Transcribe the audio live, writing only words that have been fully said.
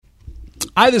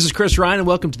Hi, this is Chris Ryan, and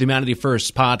welcome to the Humanity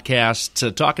First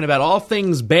podcast, talking about all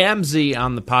things BAMSI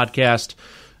on the podcast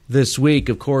this week.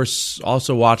 Of course,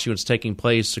 also watching what's taking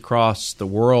place across the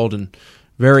world and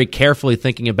very carefully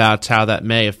thinking about how that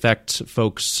may affect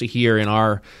folks here in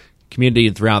our community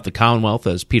and throughout the Commonwealth,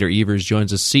 as Peter Evers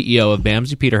joins us, CEO of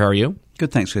BAMSI. Peter, how are you?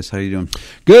 Good, thanks, Chris. How are you doing?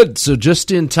 Good. So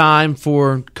just in time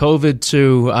for COVID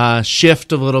to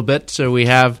shift a little bit, so we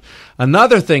have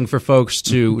another thing for folks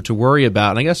to worry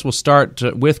about. And I guess we'll start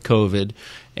with COVID.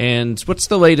 And what's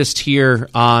the latest here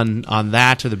on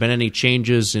that? Have there been any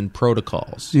changes in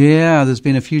protocols? Yeah, there's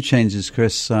been a few changes,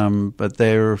 Chris, but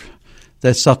they're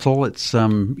subtle. It's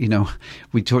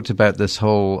we talked about this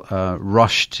whole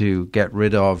rush to get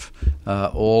rid of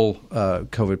all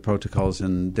COVID protocols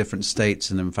in different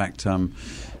states, and in fact,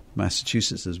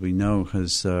 Massachusetts, as we know,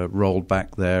 has rolled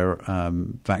back their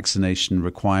vaccination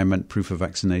requirement, proof of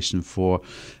vaccination for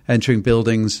entering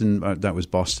buildings, and that was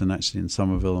Boston, actually, and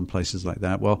Somerville and places like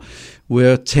that. Well,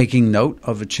 we're taking note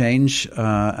of a change,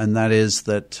 and that is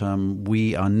that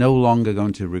we are no longer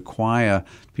going to require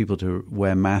people to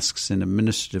wear masks in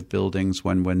administrative buildings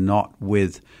when we're not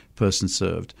with person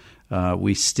served.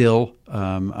 We still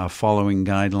are following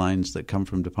guidelines that come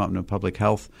from Department of Public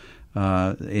Health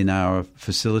in our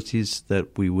facilities,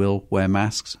 that we will wear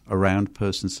masks around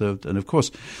person served. And of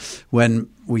course, when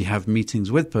we have meetings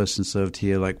with person served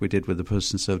here, like we did with the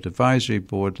Person Served Advisory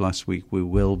Board last week, we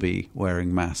will be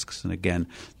wearing masks. And again,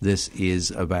 this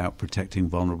is about protecting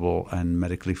vulnerable and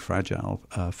medically fragile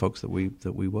folks that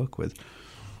we work with.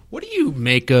 What do you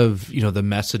make of the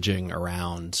messaging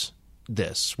around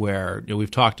this, where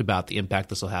we've talked about the impact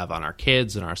this will have on our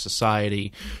kids and our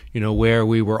society, where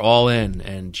we were all in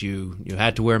and you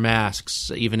had to wear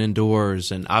masks even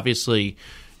indoors, and obviously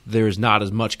there's not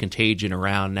as much contagion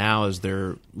around now as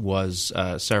there was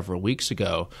several weeks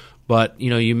ago, but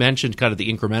you mentioned kind of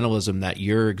the incrementalism that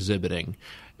you're exhibiting.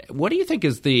 What do you think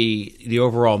is the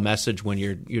overall message when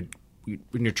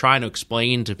you're trying to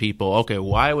explain to people, okay,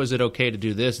 why was it okay to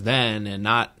do this then and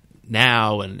not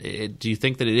now? And do you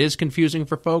think that it is confusing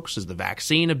for folks? Is the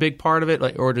vaccine a big part of it,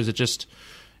 or does it just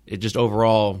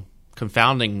overall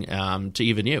confounding to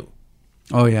even you?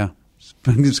 Oh yeah,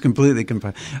 it's completely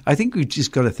confounding. I think we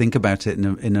just got to think about it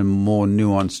in a more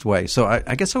nuanced way. So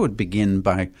I guess I would begin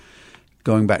by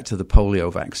going back to the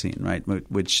polio vaccine, right?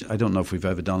 Which I don't know if we've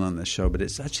ever done on this show, but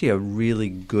it's actually a really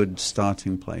good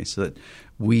starting place, that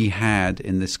we had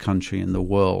in this country, in the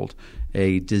world,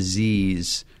 a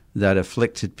disease that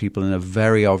afflicted people in a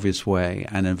very obvious way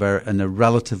and in a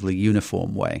relatively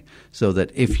uniform way, so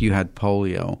that if you had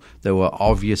polio, there were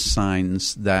obvious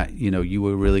signs that you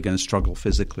were really going to struggle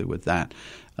physically with that,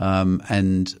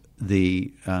 and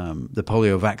the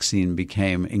polio vaccine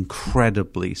became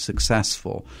incredibly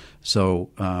successful. So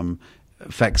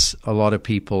affects a lot of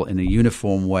people in a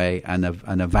uniform way, and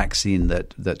a vaccine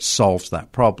that solves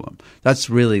that problem. That's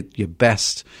really your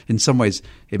best. In some ways,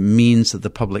 it means that the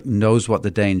public knows what the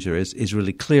danger is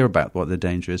really clear about what the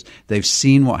danger is. They've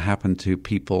seen what happened to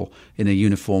people in a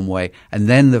uniform way, and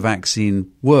then the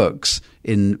vaccine works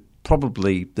in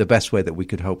probably the best way that we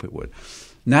could hope it would.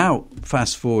 Now,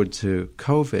 fast forward to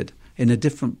COVID in a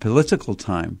different political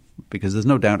time, because there's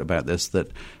no doubt about this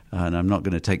that, and I'm not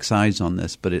going to take sides on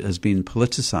this, but it has been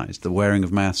politicized, the wearing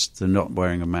of masks, the not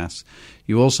wearing of masks.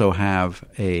 You also have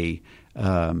a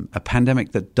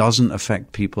pandemic that doesn't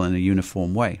affect people in a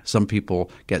uniform way. Some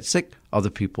people get sick, other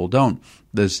people don't.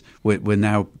 We're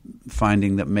now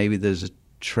finding that maybe there's a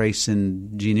trace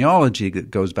in genealogy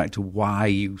that goes back to why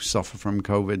you suffer from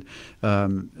COVID,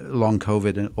 long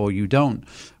COVID, or you don't.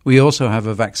 We also have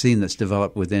a vaccine that's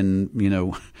developed within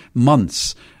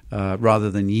months, rather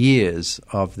than years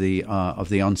of the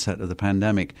onset of the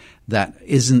pandemic, that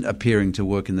isn't appearing to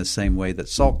work in the same way that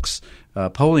Salk's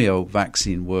polio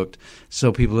vaccine worked.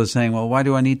 So people are saying, well, why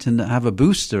do I need to have a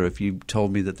booster if you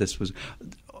told me that this was?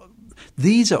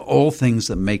 These are all things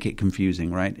that make it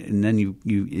confusing, right? And then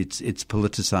it's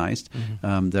politicized.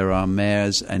 Mm-hmm. There are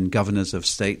mayors and governors of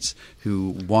states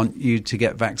who want you to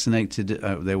get vaccinated.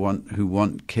 Who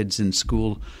want kids in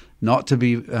school not to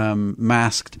be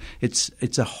masked.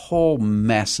 It's a whole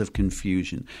mess of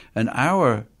confusion. And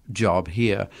our job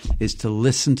here is to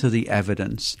listen to the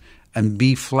evidence and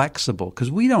be flexible, because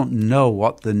we don't know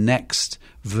what the next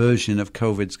version of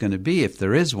COVID is going to be, if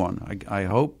there is one. I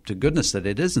hope to goodness that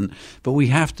it isn't. But we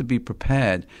have to be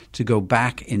prepared to go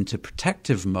back into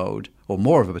protective mode, or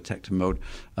more of a protective mode,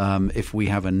 if we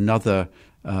have another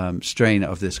strain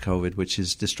of this COVID, which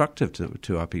is destructive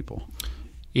to our people.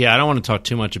 Yeah, I don't want to talk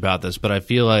too much about this, but I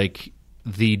feel like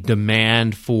the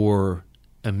demand for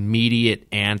immediate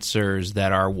answers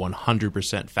that are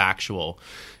 100% factual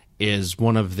is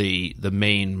one of the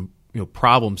main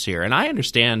problems here. And I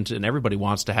understand, and everybody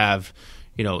wants to have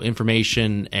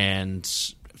information and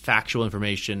factual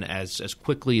information as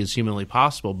quickly as humanly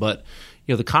possible, but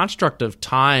the construct of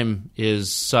time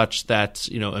is such that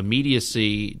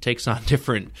immediacy takes on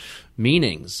different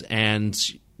meanings, and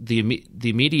the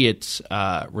immediate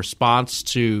response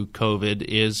to COVID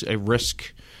is a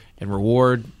risk and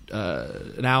reward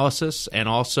analysis, and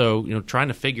also trying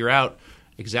to figure out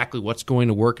exactly what's going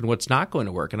to work and what's not going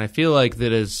to work. And I feel like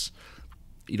that as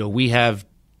we have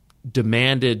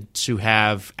demanded to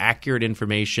have accurate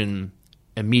information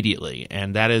immediately,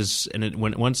 and that is,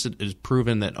 once it is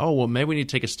proven that maybe we need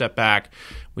to take a step back,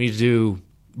 we need to do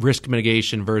risk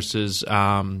mitigation versus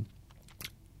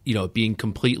being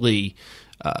completely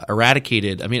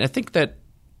eradicated. I mean, I think that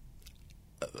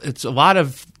it's a lot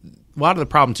of the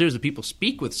problem too is that people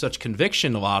speak with such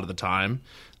conviction a lot of the time.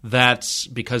 That's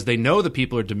because they know that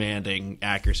people are demanding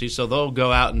accuracy, so they'll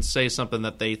go out and say something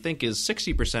that they think is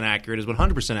 60% accurate is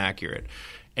 100% accurate,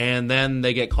 and then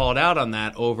they get called out on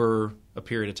that over a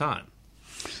period of time.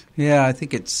 Yeah, I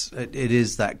think it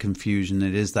is that confusion.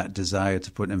 It is that desire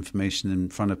to put information in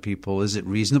front of people. Is it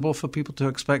reasonable for people to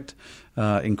expect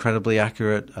incredibly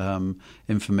accurate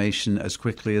information as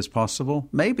quickly as possible?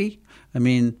 Maybe. I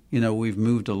mean, we've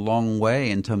moved a long way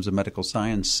in terms of medical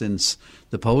science since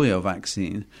the polio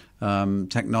vaccine.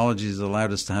 Technology has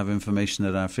allowed us to have information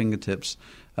at our fingertips.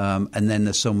 And then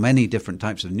there's so many different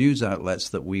types of news outlets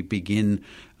that we begin,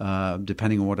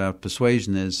 depending on what our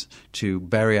persuasion is, to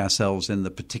bury ourselves in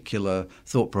the particular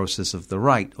thought process of the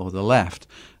right or the left.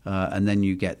 And then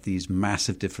you get these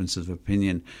massive differences of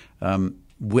opinion.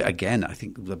 Again, I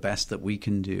think the best that we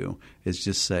can do is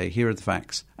just say, here are the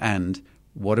facts, and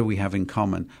what do we have in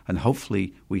common? And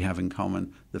hopefully we have in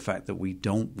common the fact that we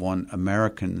don't want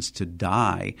Americans to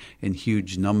die in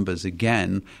huge numbers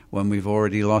again when we've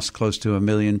already lost close to 1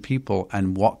 million people.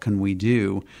 And what can we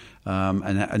do?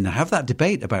 And have that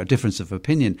debate about difference of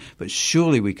opinion. But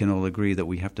surely we can all agree that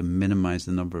we have to minimize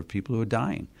the number of people who are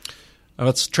dying.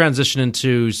 Let's transition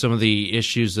into some of the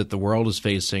issues that the world is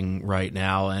facing right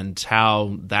now and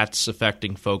how that's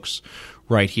affecting folks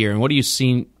right here. And what do you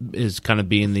see is kind of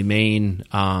being the main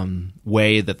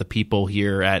way that the people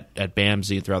here at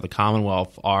BAMSI throughout the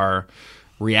Commonwealth are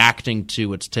reacting to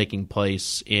what's taking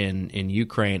place in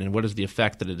Ukraine, and what is the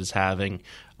effect that it is having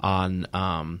on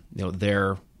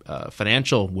their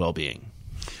financial well-being?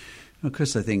 Well,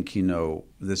 Chris, I think,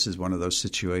 this is one of those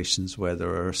situations where there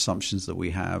are assumptions that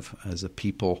we have as a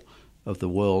people of the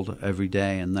world every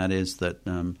day, and that is that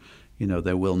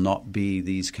there will not be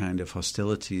these kind of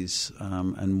hostilities.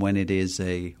 And when it is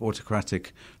a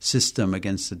autocratic system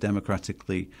against a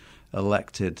democratically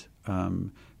elected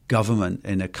government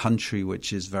in a country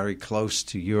which is very close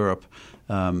to Europe,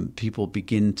 people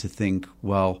begin to think,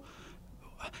 well,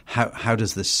 how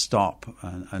does this stop,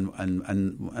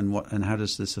 and how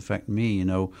does this affect me?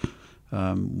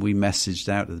 We messaged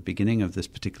out at the beginning of this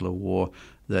particular war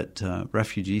that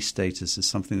refugee status is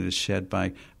something that is shared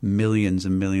by millions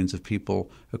and millions of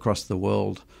people across the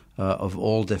world of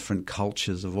all different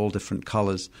cultures, of all different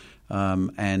colors.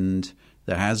 And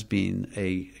there has been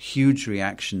a huge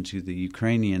reaction to the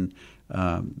Ukrainian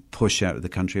push out of the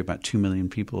country. About 2 million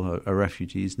people are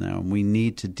refugees now. And we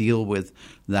need to deal with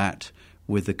that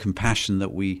with the compassion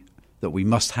that we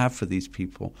must have for these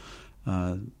people.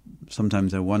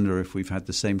 Sometimes I wonder if we've had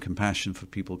the same compassion for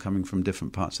people coming from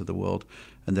different parts of the world.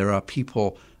 And there are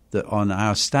people that on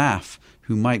our staff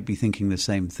who might be thinking the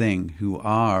same thing, who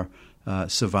are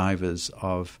survivors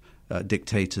of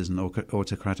dictators and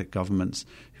autocratic governments,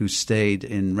 who stayed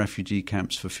in refugee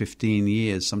camps for 15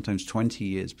 years, sometimes 20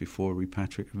 years before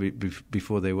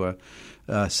they were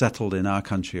settled in our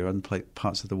country or other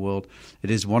parts of the world.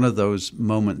 It is one of those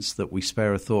moments that we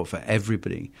spare a thought for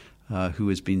everybody who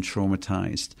has been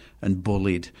traumatized and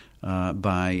bullied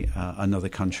by another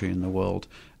country in the world.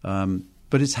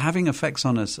 But it's having effects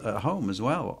on us at home as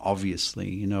well,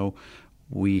 obviously.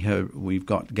 We've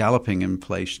got galloping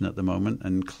inflation at the moment,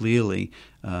 and clearly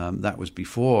that was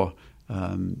before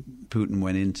Putin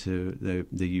went into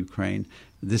the Ukraine.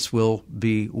 This will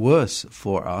be worse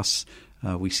for us.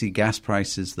 We see gas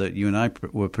prices that you and I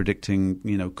were predicting,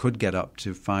 could get up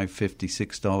to $5.50,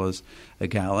 $6 a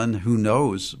gallon. Who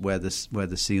knows where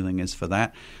the ceiling is for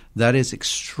that? That is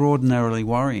extraordinarily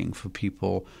worrying for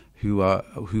people who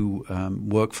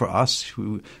work for us,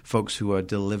 folks who are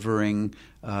delivering,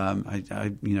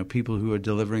 people who are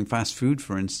delivering fast food,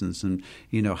 for instance, and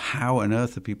how on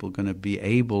earth are people going to be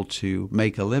able to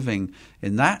make a living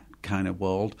in that kind of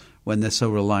world when they're so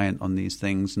reliant on these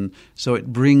things. And so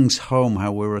it brings home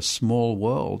how we're a small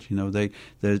world. You know,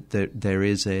 there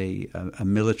is a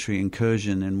military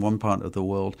incursion in one part of the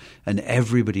world, and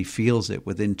everybody feels it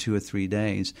within 2 or 3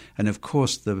 days. And of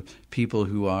course, the people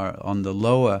who are on the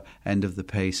lower end of the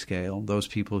pay scale, those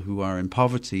people who are in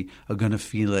poverty, are going to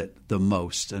feel it the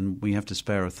most. And we have to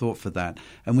spare a thought for that.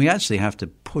 And we actually have to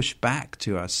push back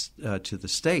to the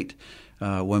state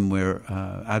when we're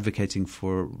advocating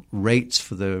for rates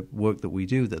for the work that we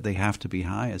do, that they have to be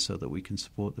higher so that we can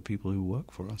support the people who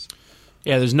work for us.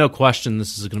 Yeah, there's no question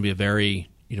this is going to be a very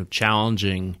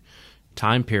challenging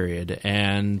time period,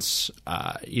 and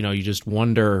you just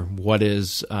wonder what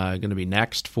is going to be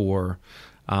next for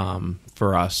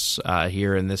us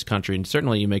here in this country. And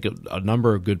certainly, you make a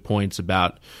number of good points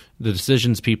about the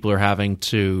decisions people are having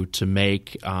to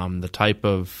make, the type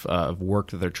of work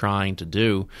that they're trying to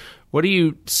do. What do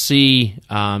you see?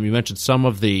 You mentioned some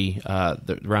of the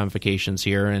ramifications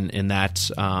here, in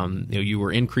that you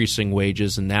were increasing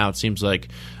wages, and now it seems like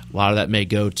a lot of that may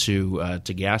go to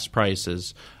gas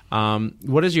prices.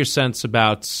 What is your sense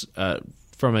about,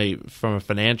 from a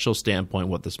financial standpoint,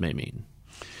 what this may mean?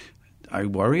 I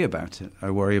worry about it.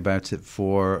 I worry about it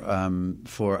for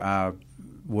our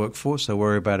workforce. I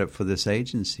worry about it for this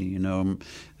agency. It's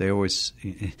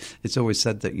always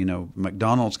said that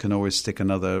McDonald's can always stick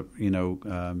another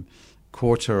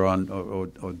quarter on or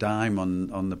dime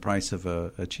on the price of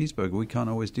a cheeseburger. We can't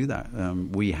always do that.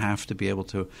 We have to be able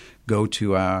to go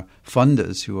to our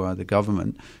funders, who are the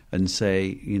government, and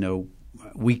say,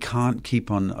 we can't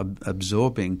keep on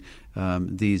absorbing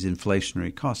these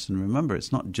inflationary costs. And remember,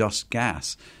 it's not just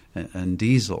gas and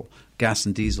diesel. Gas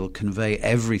and diesel convey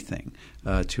everything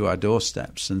to our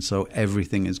doorsteps, and so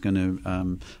everything is going to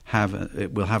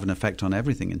it will have an effect on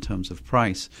everything in terms of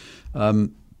price.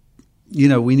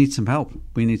 We need some help.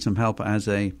 We need some help as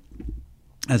a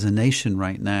nation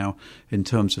right now in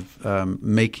terms of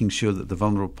making sure that the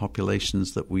vulnerable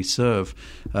populations that we serve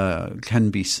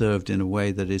can be served in a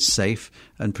way that is safe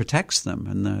and protects them.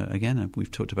 And again,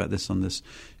 we've talked about this on this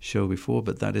show before,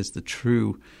 but that is the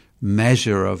true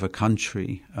measure of a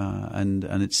country and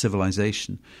its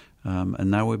civilization. And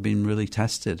now we're being really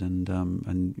tested, and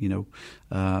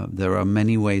there are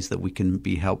many ways that we can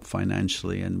be helped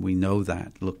financially, and we know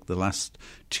that. Look, the last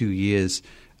 2 years,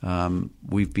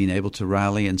 we've been able to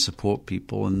rally and support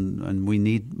people, and we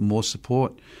need more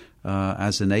support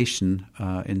as a nation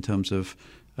in terms of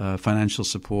financial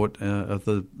support of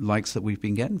the likes that we've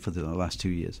been getting for the last 2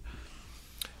 years.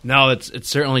 No, it's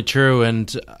certainly true,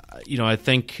 and I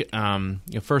think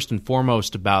first and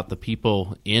foremost about the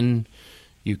people in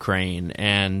Ukraine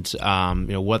and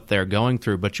what they're going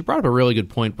through. But you brought up a really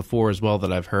good point before as well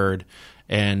that I've heard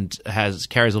and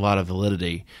carries a lot of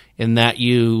validity, in that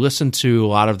you listen to a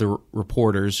lot of the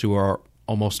reporters, who are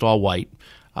almost all white,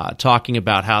 talking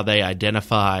about how they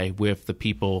identify with the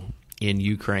people in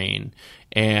Ukraine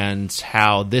and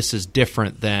how this is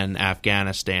different than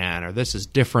Afghanistan, or this is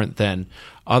different than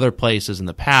other places in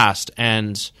the past.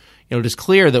 And it is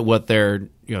clear that what they're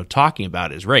talking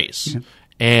about is race. Yeah.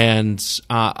 And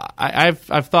I've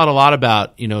thought a lot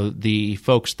about the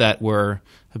folks that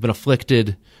have been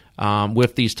afflicted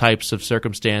with these types of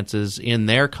circumstances in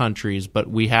their countries, but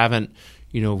we haven't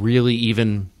really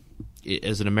even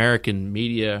as an American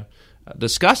media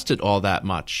discussed it all that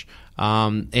much.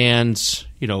 And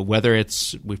whether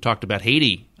it's, we've talked about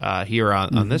Haiti here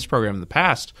on this program in the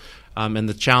past, and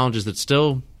the challenges that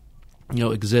still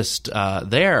exist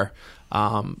there,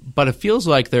 but it feels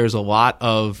like there's a lot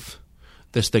of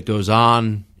this that goes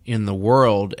on in the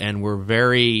world, and we're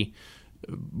very,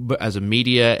 as a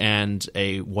media and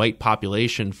a white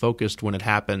population, focused when it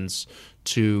happens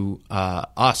to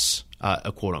us,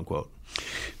 quote unquote.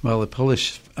 Well, the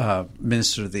Polish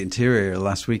Minister of the Interior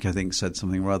last week, I think, said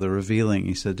something rather revealing.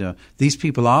 He said, these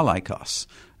people are like us.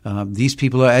 These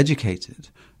people are educated.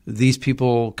 These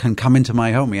people can come into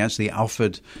my home. He actually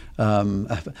offered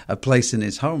a place in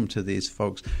his home to these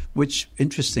folks, which,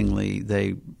 interestingly,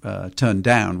 they turned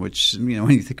down, which, when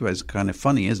you think about it, it's kind of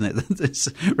funny, isn't it? This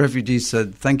refugees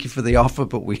said, thank you for the offer,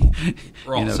 but we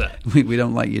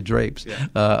don't like your drapes,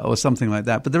 or something like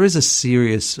that. But there is a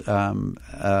serious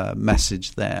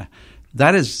message there.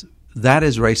 That is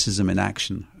racism in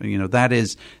action. That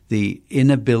is the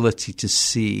inability to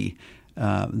see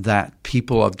that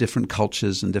people of different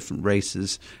cultures and different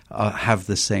races have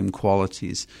the same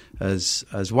qualities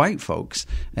as white folks.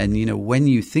 And, when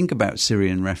you think about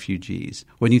Syrian refugees,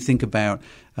 when you think about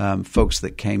folks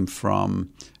that came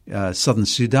from southern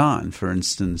Sudan, for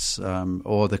instance,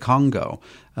 or the Congo,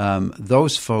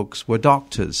 those folks were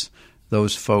doctors.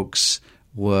 Those folks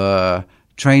were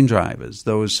train drivers.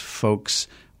 Those folks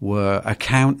were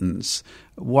accountants.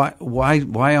 Why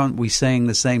aren't we saying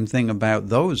the same thing about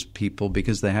those people?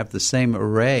 Because they have the same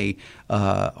array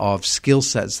of skill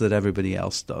sets that everybody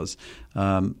else does.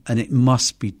 And it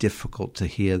must be difficult to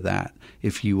hear that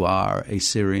if you are a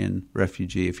Syrian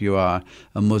refugee, if you are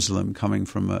a Muslim coming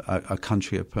from a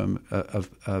country of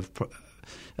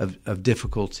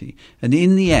difficulty. And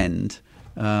in the end,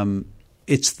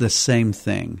 it's the same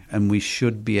thing, and we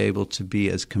should be able to be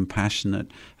as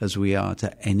compassionate as we are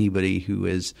to anybody who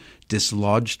is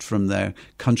dislodged from their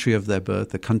country of their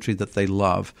birth, the country that they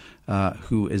love,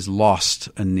 who is lost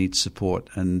and needs support.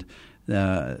 And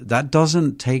that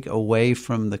doesn't take away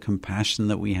from the compassion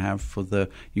that we have for the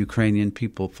Ukrainian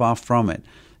people. Far from it.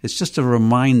 It's just a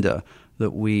reminder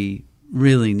that we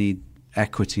really need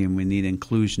equity and we need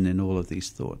inclusion in all of these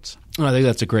thoughts. Well, I think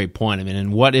that's a great point. I mean,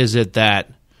 and what is it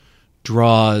that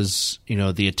draws,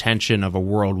 the attention of a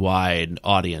worldwide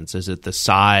audience? Is it the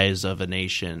size of a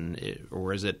nation,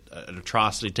 or is it an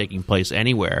atrocity taking place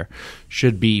anywhere?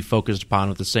 Should be focused upon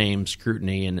with the same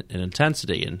scrutiny and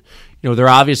intensity. And there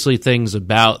are obviously things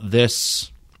about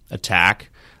this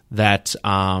attack that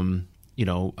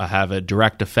have a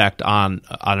direct effect on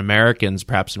Americans,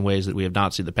 perhaps in ways that we have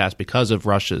not seen in the past because of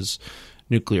Russia's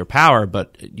nuclear power.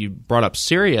 But you brought up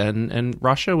Syria, and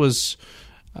Russia was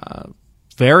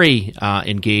very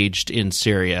engaged in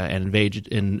Syria and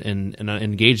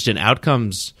engaged in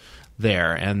outcomes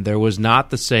there, and there was not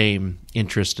the same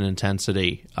interest and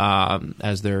intensity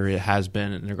as there has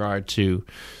been in regard to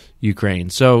Ukraine.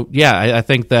 So, yeah, I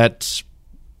think that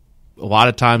a lot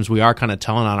of times we are kind of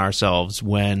telling on ourselves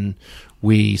when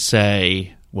we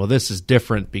say, well, this is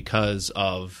different because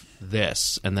of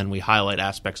this, and then we highlight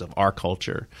aspects of our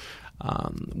culture.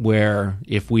 Where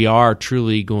if we are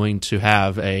truly going to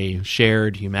have a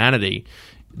shared humanity,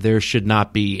 there should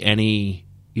not be any,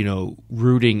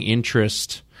 rooting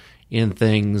interest in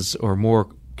things or more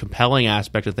compelling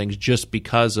aspect of things just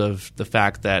because of the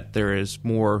fact that there is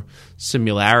more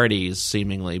similarities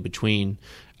seemingly between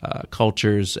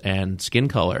cultures and skin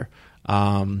color.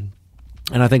 And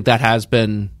I think that has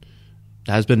been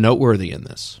noteworthy in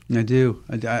this. I do.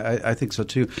 I think so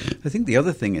too. I think the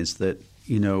other thing is that,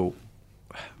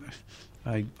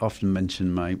 I often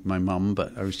mention my mum,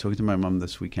 but I was talking to my mum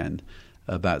this weekend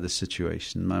about this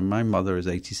situation. My mother is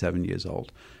 87 years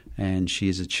old, and she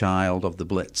is a child of the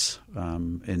Blitz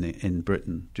in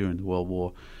Britain during the World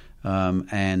War.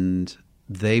 And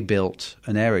they built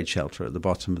an air raid shelter at the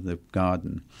bottom of the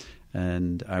garden.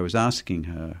 And I was asking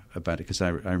her about it because I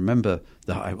remember,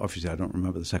 obviously I don't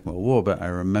remember the Second World War, but I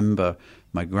remember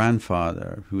my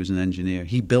grandfather, who was an engineer,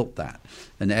 he built that.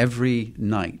 And every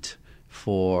night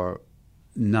for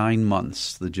 9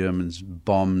 months, the Germans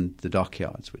bombed the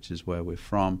dockyards, which is where we're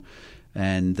from,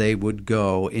 and they would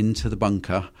go into the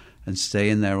bunker and stay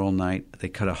in there all night. They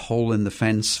cut a hole in the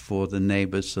fence for the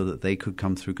neighbors so that they could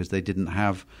come through because they didn't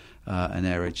have an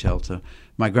air raid shelter.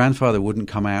 My grandfather wouldn't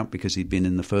come out because he'd been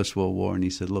in the First World War, and he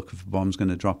said, look, if a bomb's going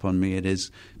to drop on me, it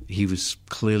is. He was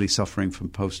clearly suffering from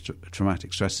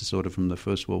post-traumatic stress disorder from the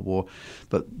First World War.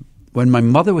 But when my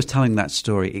mother was telling that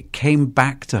story, it came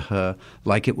back to her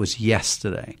like it was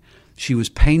yesterday. She was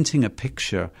painting a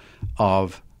picture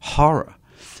of horror.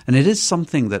 And it is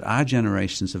something that our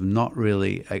generations have not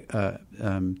really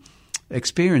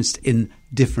experienced in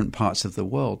different parts of the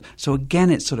world. So again,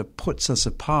 it sort of puts us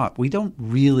apart. We don't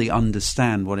really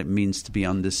understand what it means to be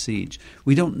under siege.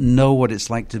 We don't know what it's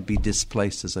like to be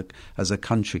displaced as a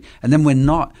country. And then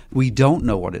we don't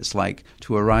know what it's like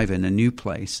to arrive in a new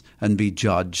place and be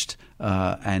judged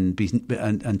and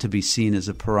to be seen as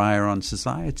a pariah on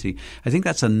society. I think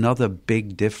that's another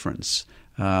big difference.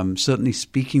 Certainly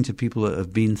speaking to people that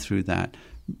have been through that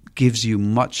gives you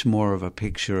much more of a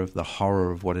picture of the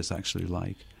horror of what it's actually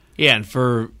like. Yeah, and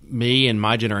for me and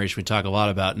my generation, we talk a lot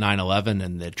about 9/11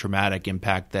 and the traumatic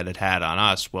impact that it had on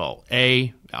us. Well,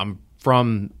 I'm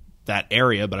from that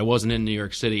area, but I wasn't in New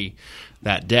York City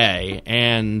that day.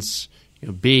 And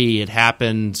B, it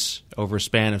happened over a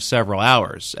span of several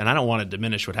hours. And I don't want to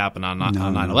diminish what happened on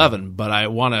 9/11, but I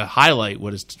want to highlight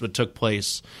what took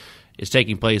place is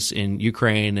taking place in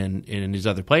Ukraine and in these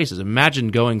other places. Imagine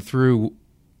going through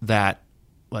that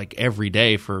like every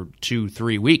day for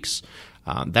 2-3 weeks.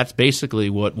 That's basically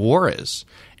what war is.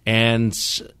 And,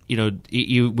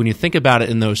 when you think about it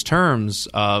in those terms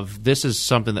of this is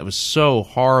something that was so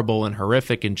horrible and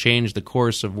horrific and changed the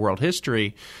course of world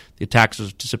history, the attacks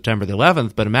of September the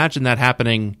 11th, but imagine that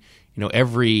happening,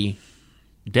 every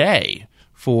day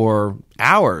for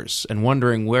hours and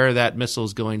wondering where that missile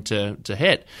is going to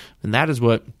hit. And that is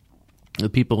what the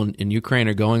people in Ukraine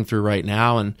are going through right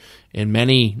now, and in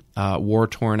many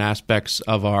war-torn aspects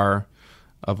of our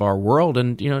world,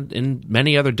 and in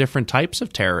many other different types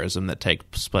of terrorism that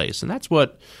takes place. And that's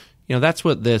what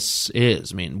this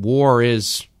is. I mean, war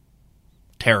is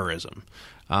terrorism.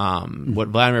 What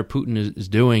Vladimir Putin is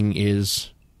doing is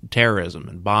terrorism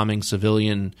and bombing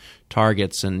civilian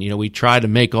targets. And we try to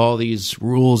make all these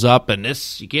rules up, and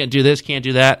this, you can't do this, can't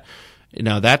do that.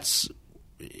 That's,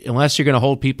 unless you're going to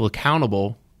hold people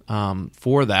accountable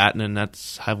for that, and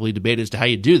that's heavily debated as to how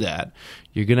you do that,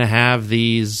 you're going to have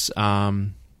these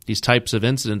types of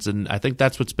incidents. And I think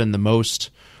that's what's been the most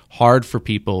hard for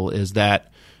people, is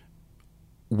that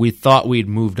we thought we'd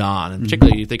moved on. And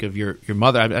particularly, you think of your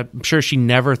mother. I'm sure she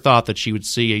never thought that she would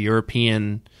see a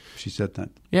European. She said that.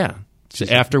 Yeah.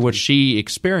 After what she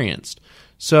experienced.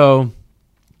 So,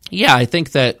 yeah, I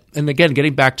think that, and again,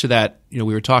 getting back to that, we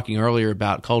were talking earlier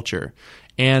about culture.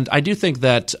 And I do think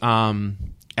that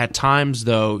at times,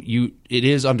 though, it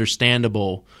is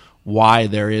understandable why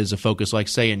there is a focus, like,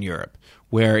 say, in Europe,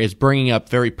 where it's bringing up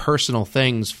very personal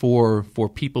things for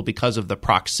people because of the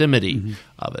proximity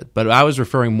of it. But I was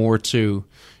referring more to,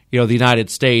 the United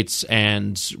States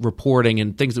and reporting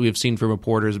and things that we've seen from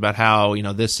reporters about how,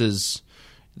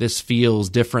 this feels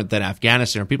different than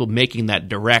Afghanistan, or people making that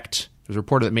direct. There's a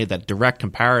reporter that made that direct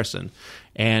comparison.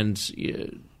 And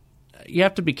you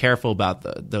have to be careful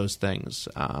about those things.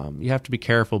 You have to be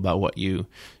careful about what you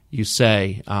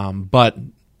say, but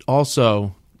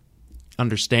also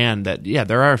understand that,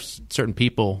 there are certain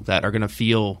people that are going to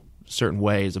feel certain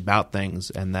ways about things,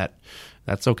 and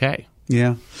that's okay.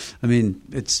 Yeah. I mean,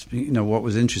 it's, what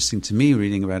was interesting to me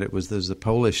reading about it was there's a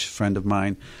Polish friend of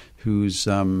mine whose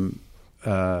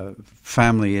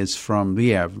family is from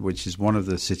Lviv, which is one of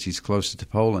the cities closer to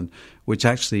Poland, which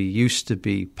actually used to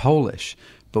be Polish.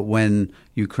 But when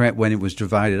it was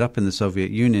divided up in the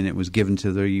Soviet Union, it was given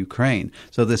to the Ukraine.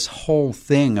 So this whole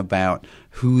thing about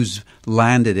whose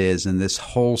land it is, and this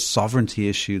whole sovereignty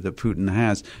issue that Putin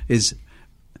has, is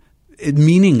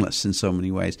meaningless in so many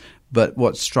ways. But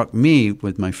what struck me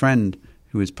with my friend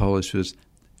who is Polish was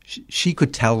she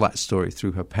could tell that story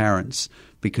through her parents,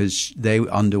 because they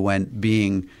underwent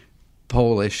being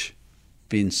Polish,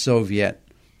 being Soviet,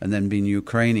 and then being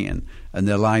Ukrainian, and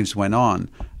their lives went on.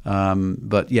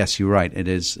 But yes, you're right. It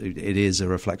is a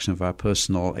reflection of our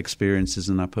personal experiences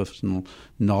and our personal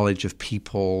knowledge of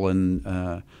people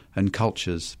and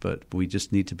cultures. But we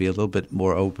just need to be a little bit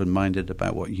more open-minded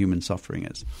about what human suffering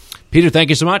is. Peter, thank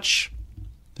you so much.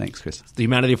 Thanks, Chris. The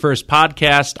Humanity First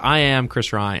podcast. I am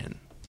Chris Ryan.